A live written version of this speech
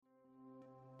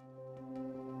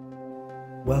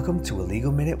Welcome to A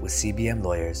Legal Minute with CBM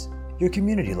Lawyers, your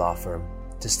community law firm.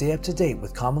 To stay up to date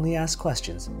with commonly asked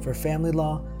questions for family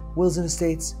law, wills and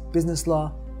estates, business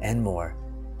law, and more,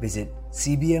 visit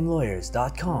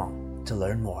cbmlawyers.com to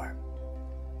learn more.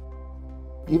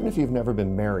 Even if you've never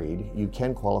been married, you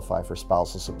can qualify for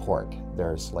spousal support. There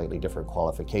are slightly different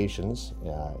qualifications.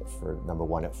 For number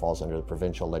one, it falls under the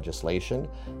provincial legislation,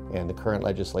 and the current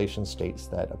legislation states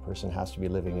that a person has to be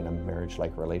living in a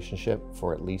marriage-like relationship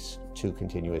for at least 2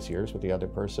 continuous years with the other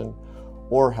person,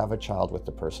 or have a child with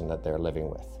the person that they're living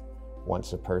with.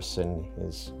 Once a person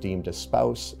is deemed a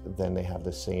spouse, then they have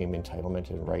the same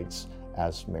entitlement and rights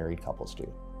as married couples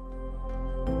do.